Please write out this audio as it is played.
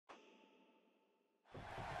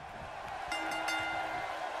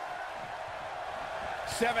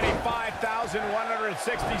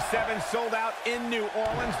75,167 sold out in New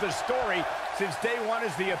Orleans. The story since day one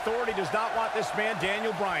is the Authority does not want this man,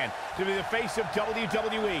 Daniel Bryan, to be the face of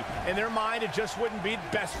WWE. In their mind, it just wouldn't be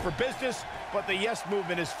best for business, but the Yes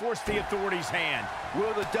movement has forced the Authority's hand.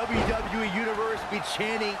 Will the WWE Universe be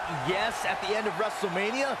chanting yes at the end of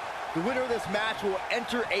WrestleMania? The winner of this match will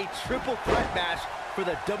enter a triple threat match for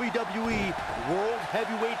the WWE World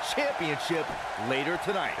Heavyweight Championship later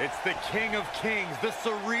tonight. It's the King of Kings, the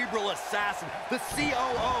Cerebral Assassin, the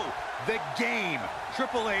COO, the Game,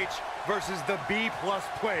 Triple H versus the B-plus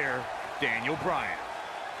player, Daniel Bryan.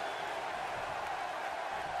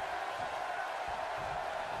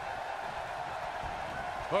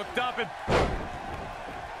 Hooked up and...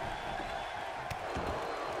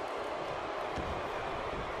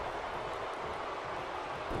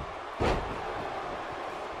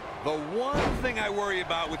 The one thing I worry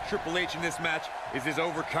about with Triple H in this match is his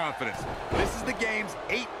overconfidence. This is the Game's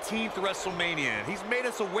 18th WrestleMania, and he's made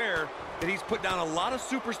us aware that he's put down a lot of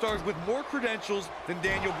superstars with more credentials than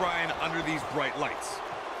Daniel Bryan under these bright lights.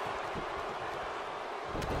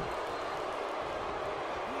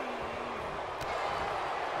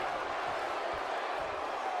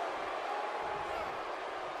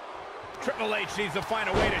 Triple H needs to find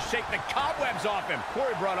a way to shake the cobwebs off him.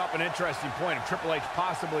 Corey brought up an interesting point of Triple H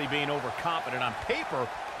possibly being overconfident. On paper,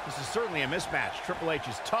 this is certainly a mismatch. Triple H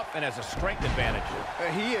is tough and has a strength advantage.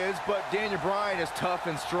 He is, but Daniel Bryan is tough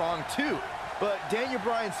and strong too. But Daniel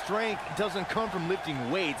Bryan's strength doesn't come from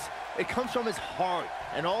lifting weights. It comes from his heart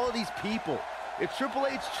and all of these people. If Triple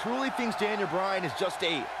H truly thinks Daniel Bryan is just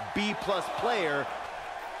a B-plus player...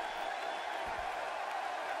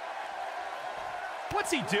 What's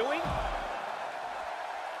he doing?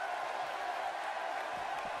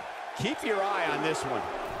 Keep your eye on this one.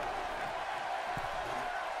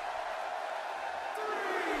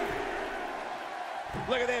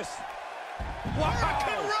 Look at this. Wow.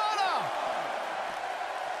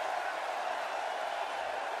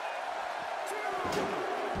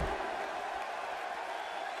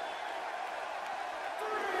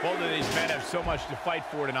 Both of these men have so much to fight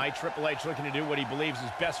for tonight. Triple H looking to do what he believes is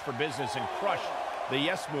best for business and crush the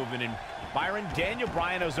Yes movement. And Byron, Daniel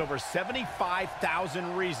Bryan has over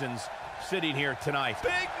 75,000 reasons sitting here tonight.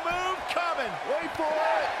 Big move coming. Wait for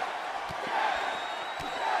it.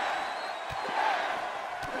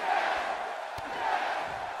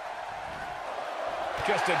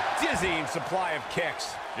 Just a dizzying supply of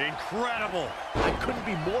kicks. Incredible. I couldn't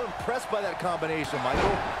be more impressed by that combination,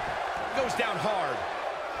 Michael. Goes down hard.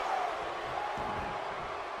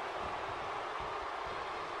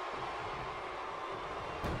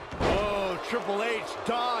 Triple H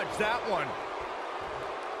dodged that one.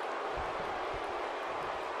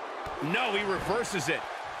 No, he reverses it.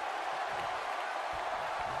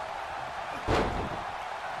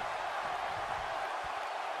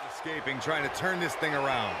 Escaping, trying to turn this thing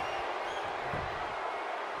around.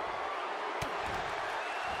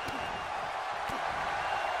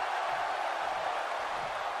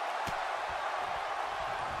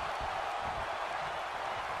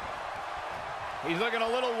 He's looking a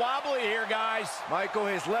little wobbly here, guys. Michael,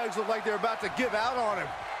 his legs look like they're about to give out on him.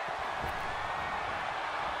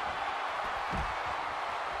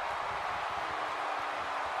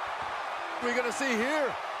 What are we gonna see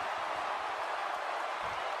here?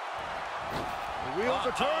 The wheels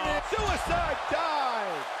are turning. Suicide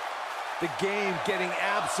dive. The Game getting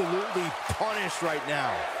absolutely punished right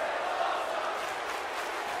now.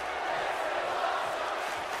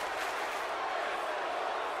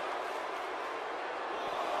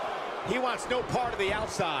 He wants no part of the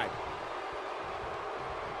outside.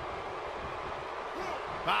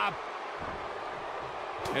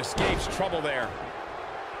 Escapes trouble there.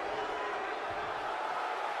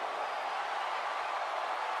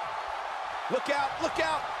 Look out, look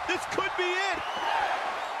out. This could be it.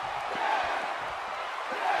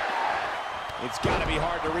 It's got to be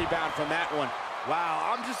hard to rebound from that one.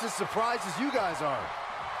 Wow, I'm just as surprised as you guys are.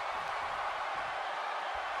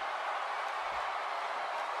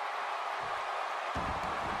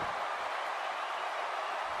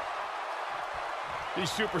 These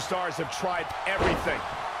superstars have tried everything.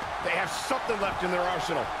 They have something left in their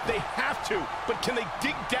arsenal. They have to, but can they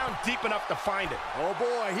dig down deep enough to find it? Oh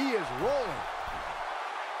boy, he is rolling.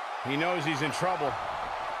 He knows he's in trouble.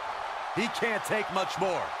 He can't take much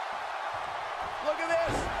more. Look at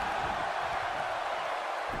this.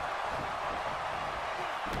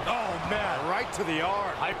 Oh man, Right to the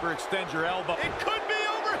arm. hyperextend your elbow. It could be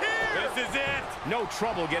over here. This is it. No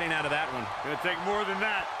trouble getting out of that one. Gonna take more than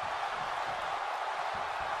that.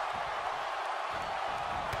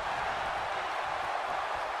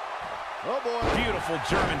 Oh, boy. Beautiful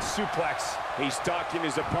German suplex. He's stalking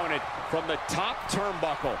his opponent from the top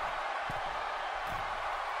turnbuckle.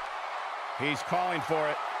 He's calling for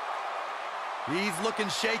it. He's looking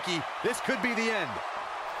shaky. This could be the end.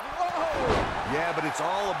 Whoa! Yeah, but it's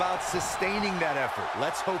all about sustaining that effort.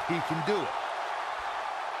 Let's hope he can do it.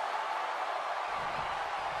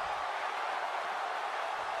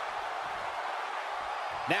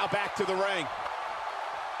 Now back to the ring.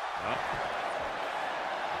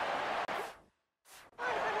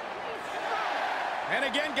 And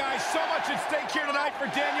again, guys, so much at stake here tonight for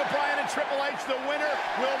Daniel Bryan and Triple H. The winner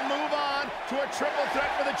will move on to a triple threat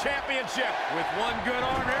for the championship. With one good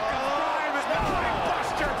arm, here comes Bryan.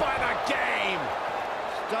 Buster by the game.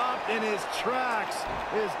 Stopped in his tracks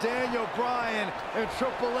is Daniel Bryan, and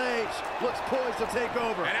Triple H looks poised to take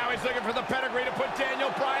over. And now he's looking for the pedigree to put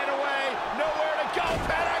Daniel Bryan away. Nowhere to go,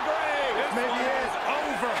 pedigree. This Maybe one is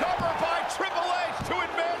over. Cover by Triple H to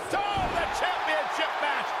advance to the championship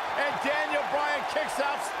match. And Daniel Bryan kicks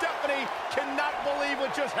out. Stephanie cannot believe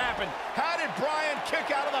what just happened. How did Bryan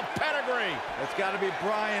kick out of the pedigree? It's got to be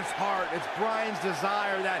Bryan's heart. It's Bryan's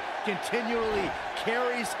desire that continually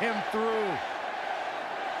carries him through.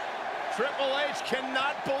 Triple H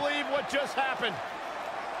cannot believe what just happened.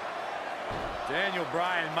 Daniel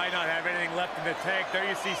Bryan might not have anything left in the tank. There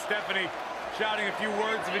you see Stephanie shouting a few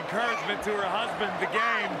words of encouragement to her husband, the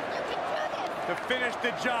game, to finish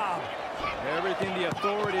the job. Everything the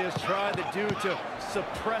Authority has tried to do to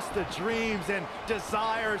suppress the dreams and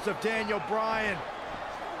desires of Daniel Bryan.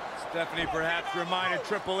 Stephanie perhaps reminded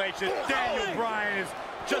Triple H that Daniel Bryan is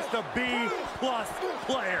just a B-plus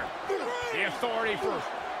player. The Authority for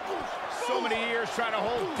so many years trying to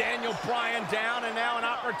hold Daniel Bryan down, and now an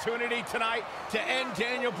opportunity tonight to end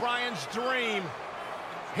Daniel Bryan's dream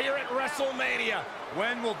here at WrestleMania.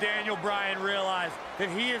 When will Daniel Bryan realize that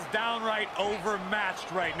he is downright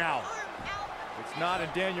overmatched right now? It's not in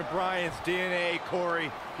Daniel Bryan's DNA,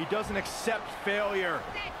 Corey. He doesn't accept failure.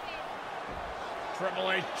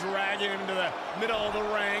 Triple H dragging him to the middle of the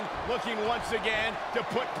ring, looking once again to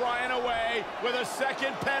put Bryan away with a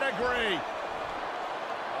second pedigree.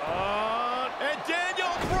 And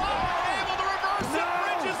Daniel Bryan able to reverse it.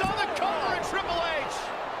 Bridges on the cover, and Triple H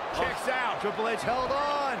kicks out. Triple H held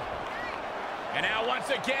on. And now once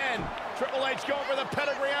again, Triple H going for the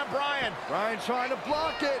pedigree on Bryan. Bryan trying to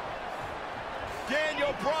block it.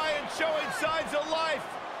 Daniel Bryan showing signs of life.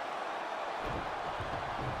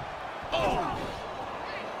 Oh!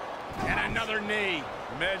 And another knee.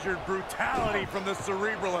 Measured brutality from the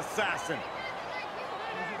cerebral assassin.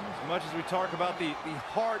 As much as we talk about the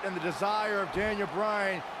heart and the desire of Daniel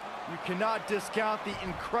Bryan, you cannot discount the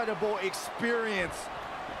incredible experience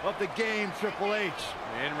of the game, Triple H.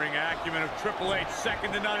 The in-ring acumen of Triple H,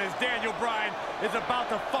 second to none, as Daniel Bryan is about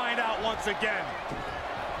to find out once again.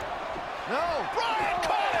 No! Bryan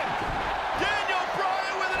caught him! Daniel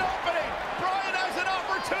Bryan with an opening! Bryan has an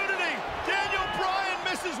opportunity! Daniel Bryan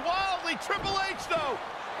misses wildly! Triple H, though!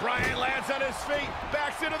 Bryan lands on his feet,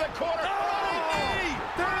 backs into the corner. Knee!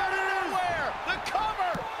 There it is! Where? The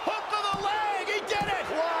cover! Hook to the leg! He did it!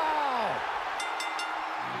 Wow!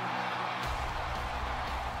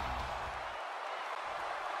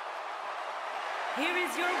 Here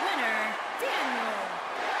is your winner, Daniel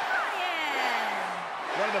Bryan.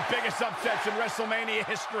 One of the biggest upsets in WrestleMania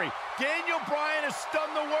history. Daniel Bryan has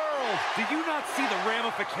stunned the world. Do you not see the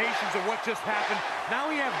ramifications of what just happened?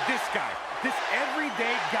 Now we have this guy, this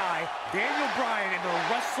everyday guy, Daniel Bryan, in the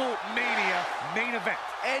WrestleMania main event.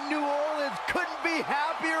 And New Orleans couldn't be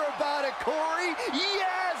happier about it, Corey.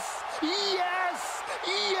 Yes! Yes!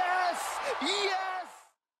 Yes! Yes!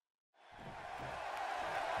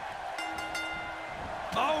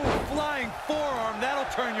 Oh, flying forearm, that'll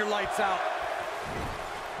turn your lights out.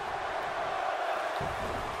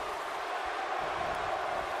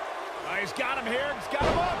 Oh, he's got him here, he's got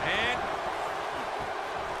him up. And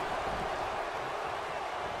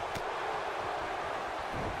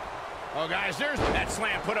oh, guys, there's that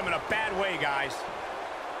slam. Put him in a bad way, guys.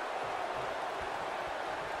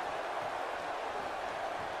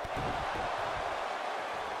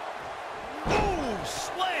 Ooh,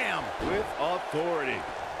 slam. With authority.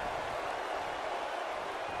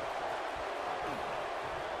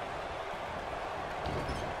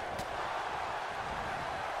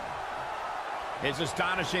 It's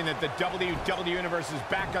astonishing that the WWE Universe is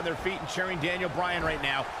back on their feet and cheering Daniel Bryan right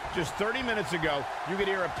now. Just 30 minutes ago, you could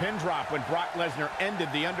hear a pin drop when Brock Lesnar ended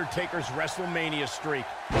The Undertaker's WrestleMania streak.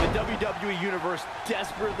 The WWE Universe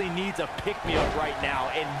desperately needs a pick-me-up right now,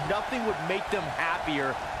 and nothing would make them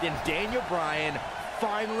happier than Daniel Bryan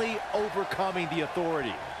finally overcoming the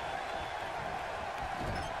Authority.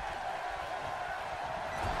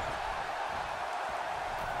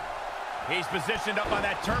 He's positioned up on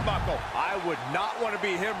that turnbuckle. I would not want to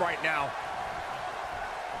be him right now.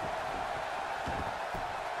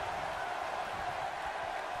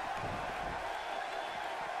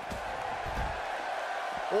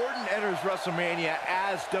 Orton enters WrestleMania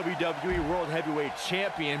as WWE World Heavyweight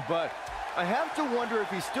Champion, but I have to wonder if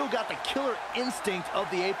he's still got the killer instinct of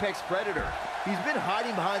the Apex Predator. He's been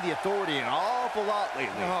hiding behind the Authority an awful lot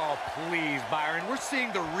lately. Oh, please, Byron. We're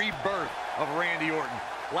seeing the rebirth of Randy Orton.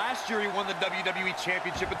 Last year, he won the WWE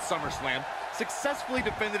Championship at SummerSlam, successfully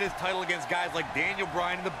defended his title against guys like Daniel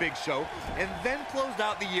Bryan and The Big Show, and then closed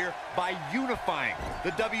out the year by unifying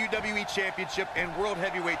the WWE Championship and World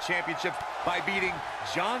Heavyweight Championships by beating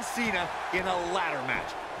John Cena in a ladder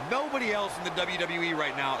match. Nobody else in the WWE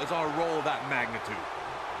right now is on a roll of that magnitude.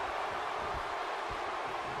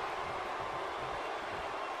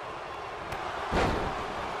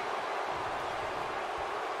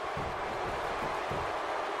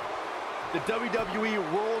 The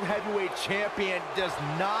WWE World Heavyweight Champion does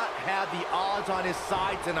not have the odds on his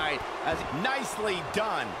side tonight. Nicely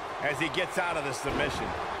done as he gets out of the submission.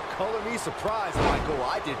 Color me surprised, Michael.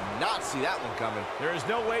 I did not see that one coming. There is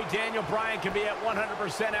no way Daniel Bryan can be at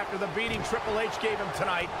 100% after the beating Triple H gave him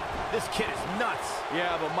tonight. This kid is nuts.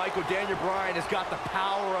 Yeah, but Michael, Daniel Bryan has got the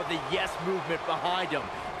power of the yes movement behind him.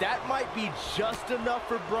 That might be just enough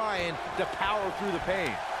for Bryan to power through the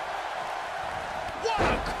pain. What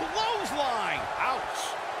a clothesline! Ouch!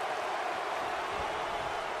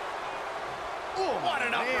 Oh, what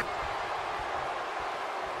an upper!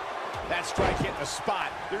 That strike hit the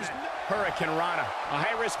spot. There's no Hurricane Rana. A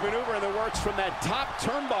high-risk maneuver that works from that top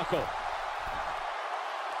turnbuckle.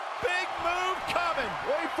 Big move coming.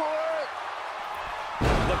 Wait for it.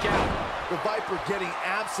 Look out. The Viper getting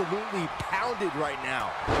absolutely pounded right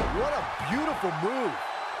now. What a beautiful move.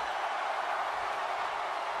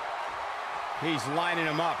 He's lining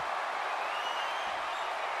him up.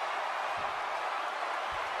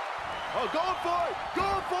 Oh, going for it!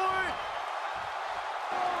 Going for it!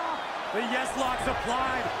 The yes lock's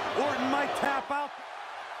applied. Orton might tap out.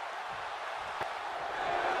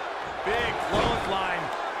 Big clothesline.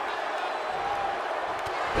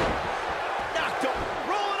 Knocked him.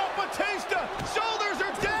 Rolling up Batista. Shoulders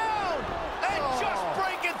are down. And just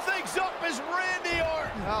breaking things up is Randy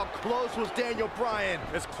Orton. How close was Daniel Bryan?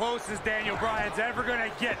 As close as Daniel Bryan's ever going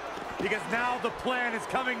to get, because now the plan is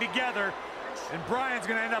coming together, and Bryan's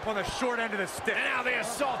going to end up on the short end of the stick. And now the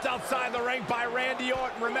assault outside the ring by Randy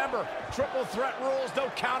Orton. Remember, triple threat rules, no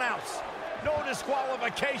countouts, no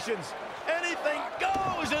disqualifications. Anything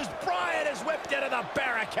goes as Bryan is whipped into the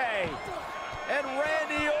barricade. And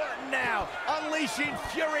Randy Orton now unleashing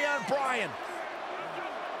fury on Bryan.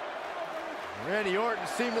 Randy Orton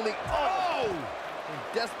seemingly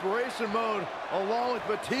in desperation mode, along with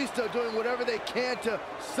Batista doing whatever they can to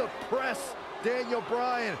suppress Daniel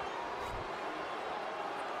Bryan.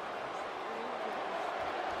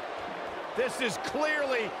 This is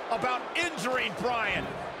clearly about injuring Bryan,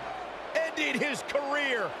 ending his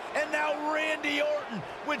career, and now Randy Orton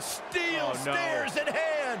with steel stairs in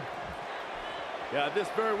hand. Yeah, this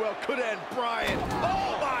very well could end Bryan.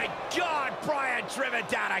 Oh my God, Bryan driven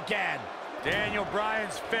down again. Daniel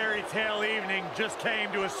Bryan's fairy tale evening just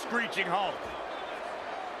came to a screeching halt.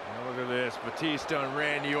 Now look at this, Batista and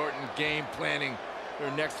Randy Orton game planning their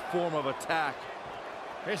next form of attack.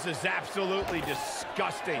 This is absolutely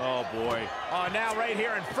disgusting. Oh, boy. Oh, now right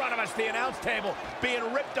here in front of us, the announce table being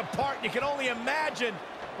ripped apart. You can only imagine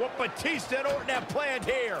what Batista and Orton have planned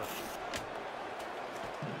here.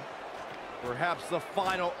 Perhaps the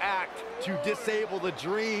final act to disable the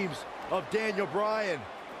dreams of Daniel Bryan.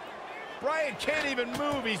 Bryan can't even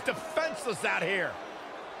move. He's defenseless out here.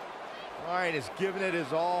 Bryan is giving it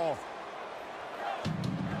his all.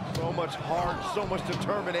 So much heart, so much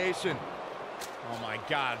determination. Oh, my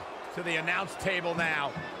God. To the announce table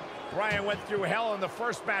now. Bryan went through hell in the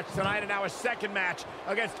first match tonight, and now a second match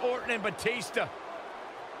against Orton and Batista.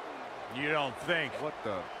 You don't think? What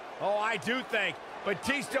the? Oh, I do think.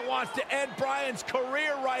 Batista wants to end Bryan's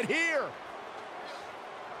career right here.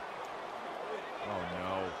 Oh,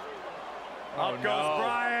 no. Up goes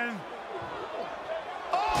Bryan.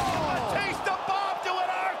 Oh, Batista bombed to an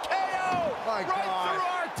RKO. My right God. through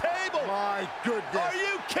our table. My goodness. Are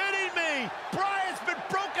you kidding me? Bryan's been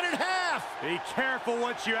broken in half. Be careful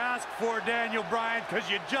what you ask for, Daniel Bryan,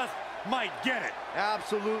 because you just might get it.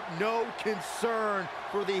 Absolute no concern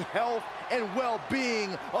for the health and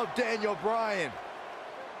well-being of Daniel Bryan.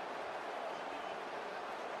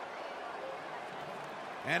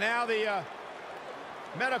 And now the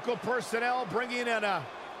medical personnel bringing in a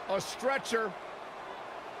stretcher.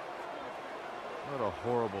 What a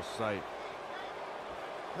horrible sight.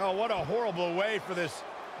 Oh, what a horrible way for this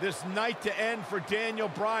night to end for Daniel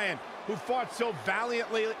Bryan, who fought so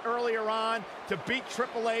valiantly earlier on to beat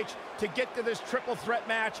Triple H, to get to this triple threat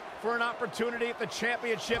match for an opportunity at the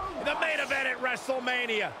championship, the main event at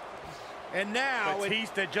WrestleMania. And now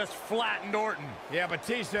Batista just flattened Orton. Yeah,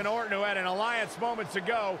 Batista and Orton, who had an alliance moments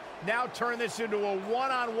ago, now turn this into a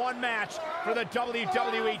one-on-one match for the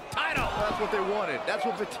WWE title. That's what they wanted. That's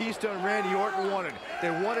what Batista and Randy Orton wanted. They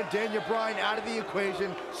wanted Daniel Bryan out of the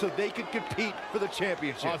equation so they could compete for the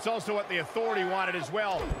championship. Well, it's also what the Authority wanted as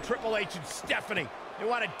well. Triple H and Stephanie. They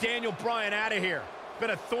wanted Daniel Bryan out of here.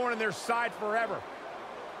 Been a thorn in their side forever.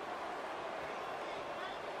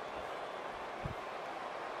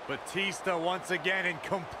 Batista once again in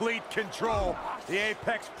complete control. The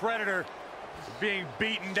Apex Predator being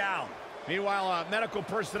beaten down. Meanwhile, medical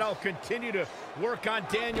personnel continue to work on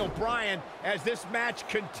Daniel Bryan as this match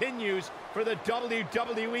continues for the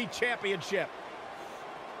WWE Championship.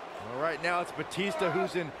 All right, now it's Batista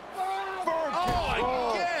who's in firm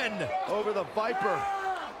control again over the Viper.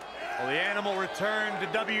 Well, the Animal returned to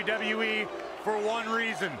WWE for one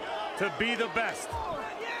reason, to be the best.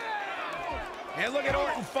 And look at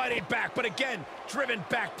Orton fighting back, but again, driven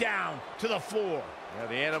back down to the floor. Yeah,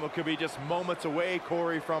 the Animal could be just moments away,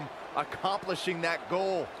 Corey, from accomplishing that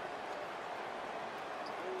goal.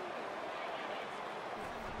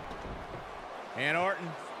 And Orton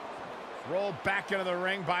rolled back into the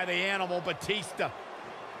ring by the Animal, Batista.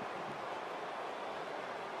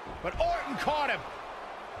 But Orton caught him.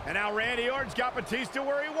 And now Randy Orton's got Batista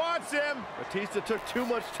where he wants him. Batista took too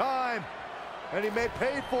much time, and he may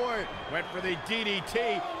pay for it. Went for the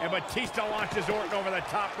DDT, and Batista launches Orton over the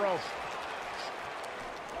top rope.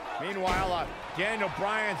 Meanwhile, Daniel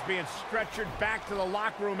Bryan's being stretchered back to the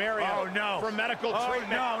locker room area for medical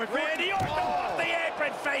treatment. No. Randy Orton off the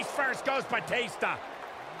apron, face first goes Batista.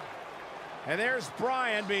 And there's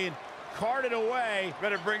Bryan being carted away.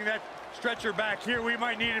 Better bring that stretcher back here. We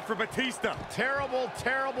might need it for Batista. Terrible,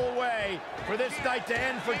 terrible way for this night to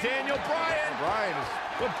end for Daniel Bryan.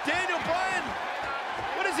 But Daniel Bryan,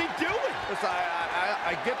 what is he doing? Listen,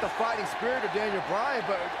 I get the fighting spirit of Daniel Bryan,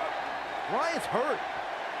 but Bryan's hurt.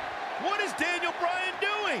 What is Daniel Bryan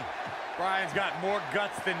doing? Bryan's got more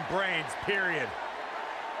guts than brains, period.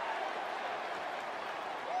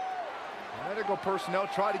 Medical personnel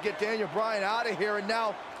try to get Daniel Bryan out of here, and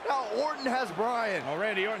now Orton has Bryan. Well,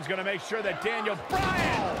 Randy Orton's going to make sure that Daniel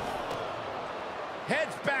Bryan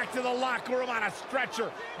heads back to the locker room on a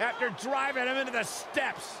stretcher after driving him into the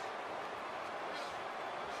steps.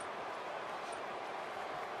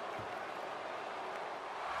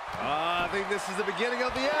 I think this is the beginning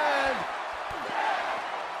of the end.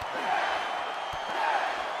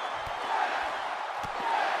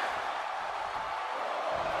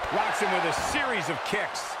 Rocks him with a series of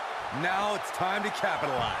kicks. Now it's time to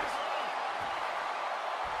capitalize.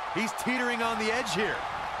 He's teetering on the edge here.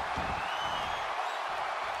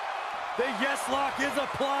 The yes lock is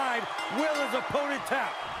applied. Will his opponent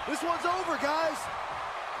tap? This one's over, guys.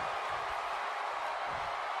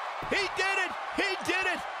 He did it! He did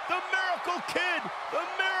it! The Miracle Kid! The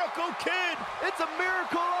Miracle Kid! It's a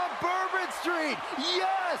miracle on Bourbon Street!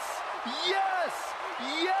 Yes! Yes!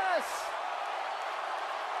 Yes!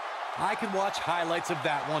 I can watch highlights of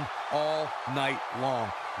that one all night long.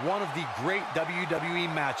 One of the great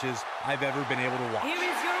WWE matches I've ever been able to watch. Here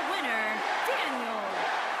is your winner, Daniel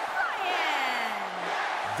Bryan.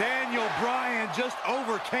 Daniel Bryan just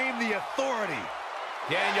overcame the Authority.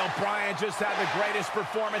 Daniel Bryan just had the greatest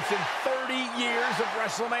performance in 30 years of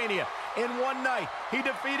WrestleMania. In one night, he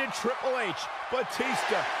defeated Triple H,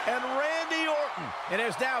 Batista, and Randy Orton, and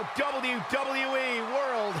is now WWE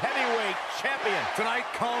World Heavyweight Champion. Tonight,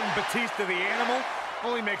 calling Batista the Animal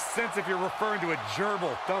only makes sense if you're referring to a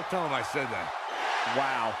gerbil. Don't tell him I said that.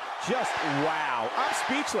 Wow. Just wow. I'm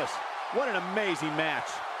speechless. What an amazing match.